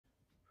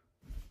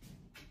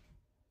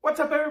What's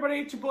up, everybody?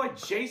 It's your boy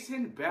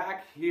Jason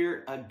back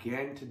here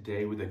again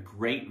today with a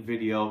great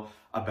video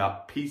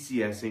about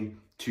PCSing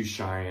to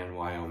Cheyenne,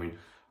 Wyoming.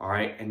 All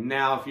right, and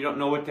now if you don't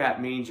know what that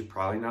means, you're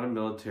probably not a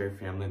military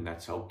family, and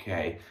that's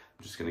okay.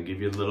 I'm just gonna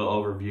give you a little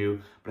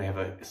overview, but I have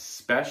a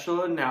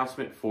special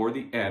announcement for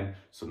the end,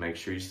 so make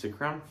sure you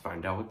stick around and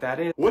find out what that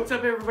is. What's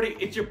up, everybody?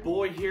 It's your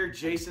boy here,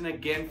 Jason,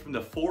 again from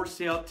the For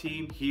Sale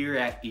team here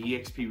at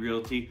eXp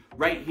Realty,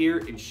 right here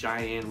in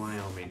Cheyenne,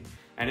 Wyoming.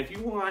 And if you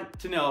want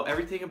to know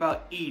everything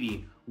about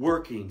eating,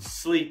 working,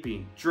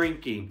 sleeping,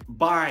 drinking,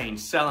 buying,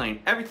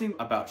 selling, everything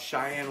about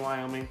Cheyenne,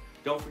 Wyoming,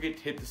 don't forget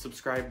to hit the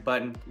subscribe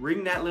button.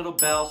 Ring that little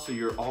bell so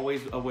you're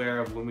always aware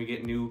of when we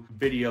get new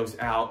videos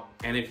out.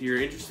 And if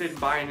you're interested in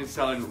buying and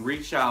selling,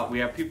 reach out. We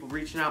have people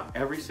reaching out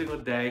every single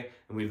day,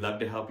 and we'd love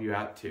to help you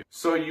out too.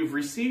 So you've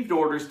received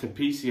orders to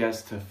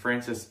PCS to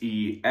Francis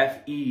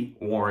F.E.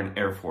 Warren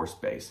Air Force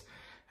Base.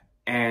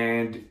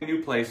 And a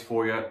new place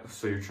for you,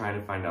 so you're trying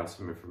to find out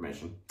some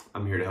information.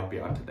 I'm here to help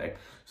you out today.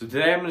 So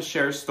today I'm going to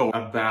share a story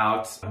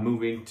about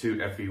moving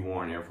to F.E.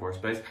 Warren Air Force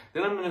Base.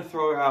 Then I'm going to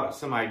throw out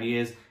some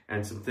ideas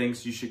and some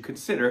things you should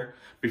consider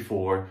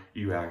before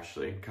you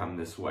actually come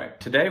this way.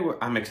 Today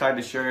I'm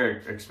excited to share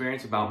an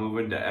experience about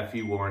moving to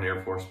F.E. Warren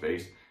Air Force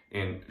Base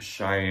in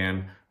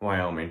Cheyenne,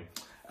 Wyoming.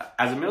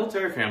 As a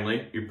military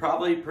family, you're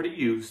probably pretty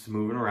used to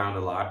moving around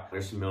a lot.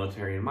 There's some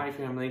military in my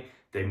family.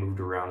 They moved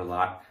around a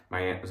lot.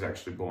 My aunt was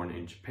actually born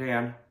in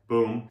Japan,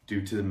 boom,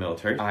 due to the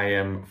military. I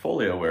am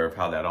fully aware of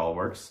how that all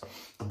works.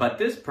 But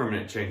this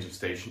permanent change of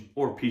station,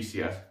 or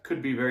PCS,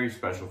 could be very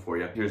special for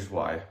you. Here's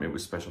why it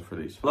was special for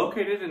these.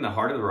 Located in the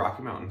heart of the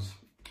Rocky Mountains,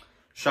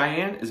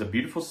 Cheyenne is a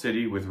beautiful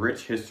city with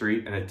rich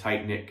history and a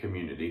tight-knit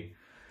community.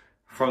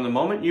 From the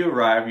moment you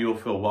arrive, you will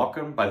feel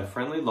welcomed by the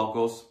friendly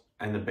locals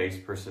and the base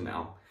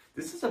personnel.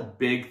 This is a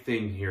big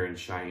thing here in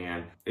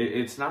Cheyenne.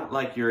 It's not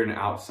like you're an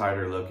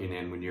outsider looking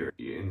in when you're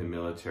in the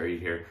military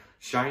here.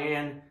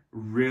 Cheyenne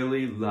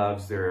really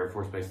loves their Air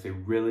Force Base. They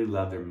really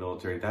love their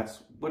military.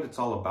 That's what it's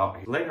all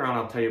about. Later on,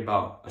 I'll tell you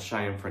about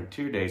Cheyenne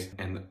Frontier Days,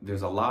 and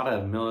there's a lot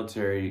of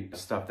military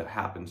stuff that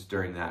happens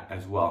during that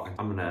as well.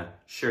 I'm gonna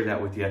share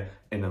that with you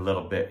in a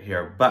little bit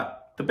here.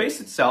 But the base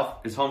itself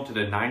is home to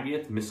the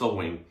 90th Missile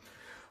Wing,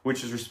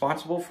 which is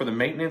responsible for the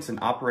maintenance and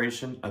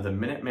operation of the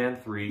Minuteman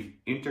III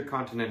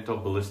intercontinental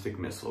ballistic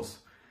missiles.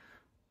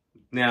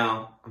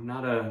 Now, I'm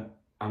not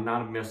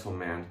a missile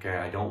man, okay?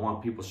 I don't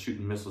want people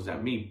shooting missiles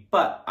at me,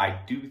 but I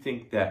do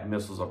think that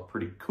missiles are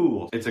pretty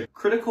cool. It's a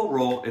critical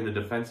role in the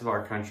defense of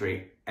our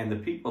country, and the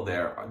people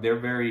there, they're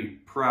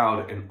very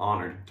proud and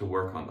honored to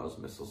work on those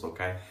missiles,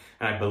 okay?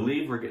 And I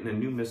believe we're getting a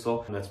new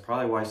missile, and that's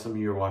probably why some of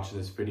you are watching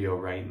this video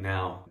right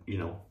now,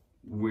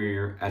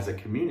 we're, as a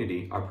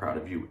community, are proud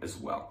of you as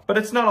well. But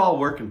it's not all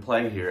work and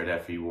play here at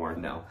F.E. Warren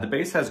now. The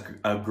base has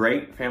a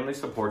great family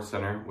support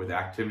center with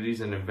activities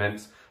and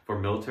events for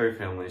military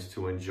families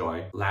to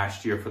enjoy.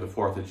 Last year for the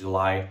 4th of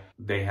July,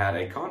 they had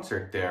a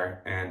concert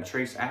there, and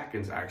Trace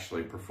Atkins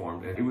actually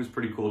performed. And it was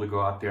pretty cool to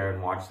go out there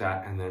and watch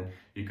that, and then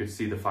you could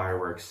see the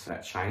fireworks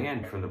at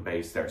Cheyenne from the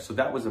base there. So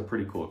that was a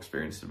pretty cool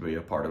experience to be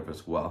a part of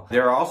as well.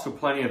 There are also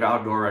plenty of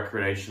outdoor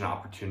recreation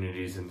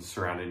opportunities in the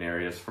surrounding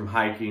areas, from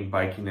hiking,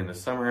 biking in the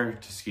summer,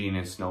 to skiing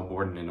and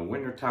snowboarding in the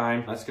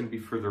wintertime. That's gonna be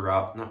further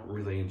out, not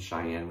really in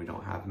Cheyenne. We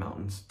don't have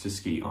mountains to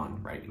ski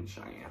on right in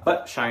Cheyenne.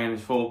 But Cheyenne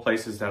is full of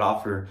places that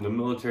offer the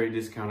military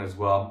discount as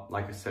well.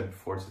 Like I said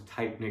before, it's a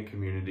tight-knit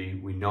community.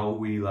 We know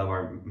we love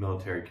our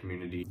military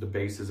community. The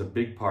base is a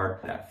big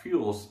part that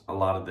fuels a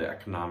lot of the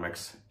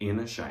economics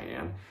in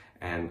Cheyenne.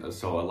 And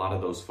so a lot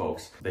of those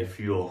folks, they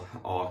fuel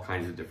all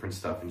kinds of different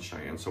stuff in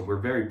Cheyenne. So we're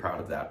very proud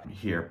of that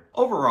here.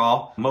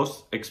 Overall,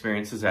 most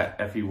experiences at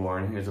F.E.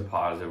 Warren is a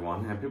positive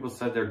one. And people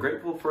said they're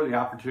grateful for the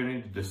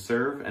opportunity to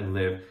serve and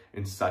live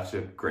in such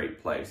a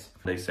great place.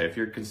 They say if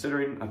you're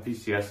considering a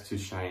PCS to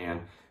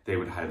Cheyenne, they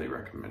would highly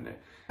recommend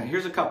it.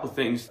 Here's a couple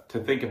things to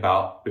think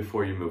about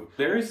before you move.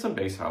 There is some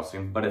base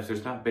housing, but if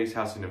there's not base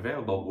housing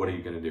available, what are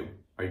you gonna do?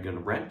 Are you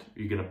gonna rent?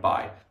 Are you gonna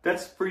buy?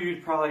 That's for you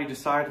to probably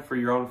decide for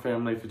your own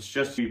family. If it's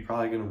just you, you're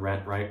probably gonna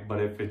rent, right? But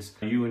if it's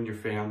you and your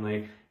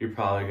family, you're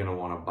probably gonna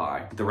wanna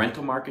buy. The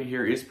rental market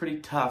here is pretty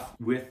tough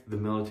with the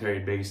military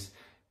base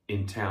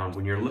in town.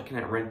 When you're looking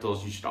at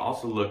rentals, you should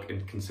also look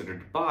and consider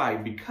to buy,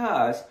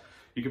 because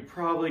you could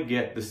probably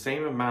get the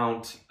same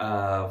amount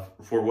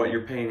for what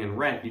you're paying in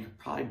rent. You could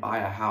probably buy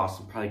a house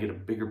and probably get a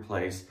bigger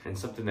place and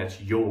something that's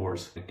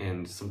yours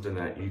and something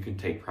that you can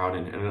take pride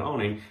in and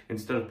owning,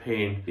 instead of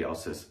paying somebody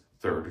else's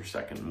third or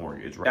second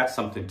mortgage. Right? That's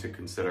something to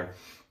consider.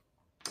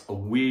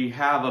 We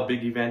have a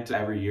big event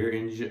every year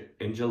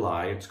in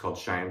July. It's called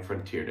Cheyenne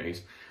Frontier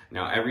Days.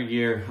 Now, every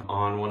year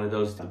on one of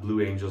those, the Blue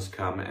Angels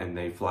come and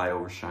they fly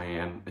over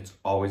Cheyenne. It's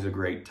always a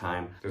great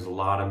time. There's a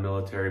lot of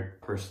military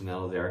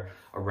personnel there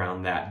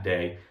around that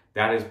day.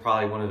 That is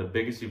probably one of the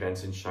biggest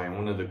events in Cheyenne.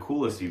 One of the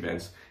coolest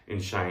events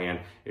in Cheyenne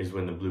is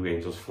when the Blue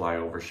Angels fly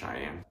over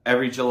Cheyenne.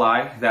 Every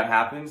July that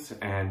happens,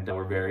 and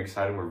we're very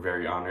excited. We're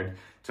very honored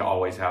to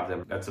always have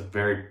them. That's a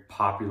very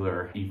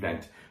popular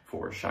event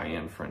for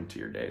Cheyenne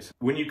Frontier Days.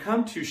 When you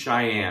come to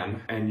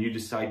Cheyenne and you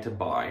decide to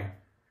buy,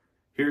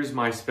 Here's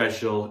my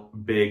special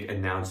big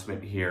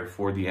announcement here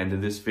for the end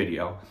of this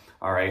video.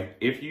 All right,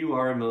 if you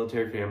are a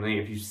military family,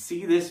 if you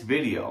see this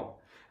video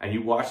and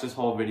you watch this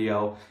whole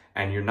video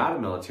and you're not a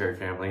military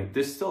family,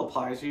 this still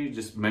applies to you.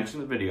 Just mention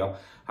the video. All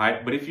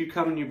right, but if you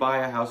come and you buy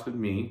a house with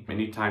me,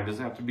 anytime,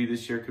 doesn't have to be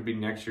this year, could be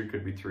next year,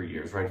 could be 3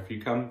 years, right? If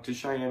you come to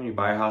Cheyenne, you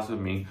buy a house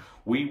with me,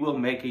 we will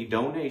make a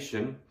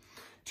donation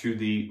to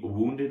the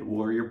Wounded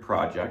Warrior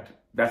Project.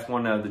 That's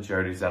one of the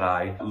charities that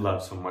I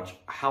love so much.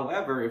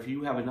 However, if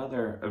you have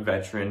another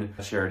veteran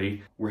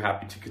charity, we're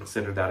happy to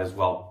consider that as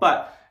well.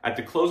 But at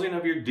the closing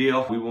of your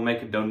deal, we will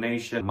make a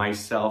donation.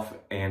 Myself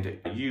and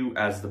you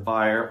as the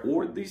buyer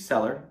or the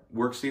seller,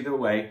 works either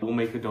way, we'll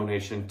make a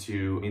donation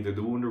to either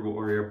the Wounded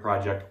Warrior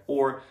Project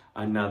or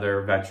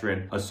another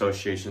veteran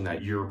association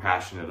that you're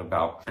passionate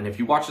about. And if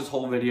you watch this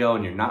whole video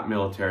and you're not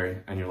military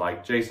and you're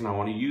like, Jayson, I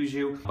want to use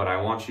you, but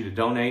I want you to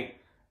donate,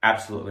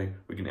 absolutely,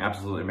 we can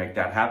absolutely make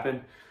that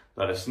happen.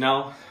 Let us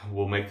know.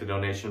 We'll make the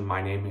donation,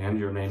 my name and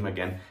your name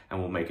again, and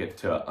we'll make it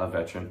to a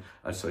veteran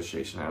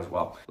association as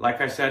well. Like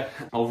I said,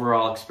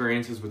 overall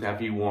experiences with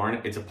FE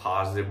Warren, it's a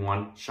positive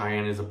one.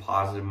 Cheyenne is a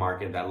positive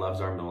market that loves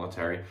our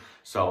military.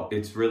 So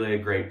it's really a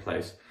great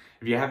place.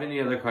 If you have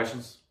any other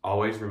questions,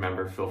 always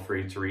remember, feel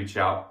free to reach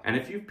out. And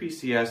if you've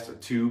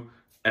PCSed to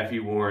FE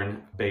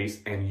Warren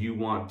base and you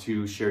want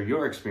to share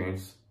your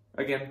experience,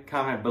 again,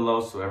 comment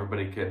below so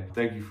everybody can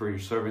thank you for your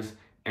service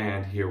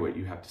and hear what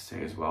you have to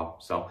say as well.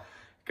 So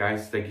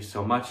guys, thank you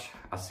so much.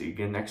 I'll see you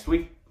again next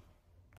week.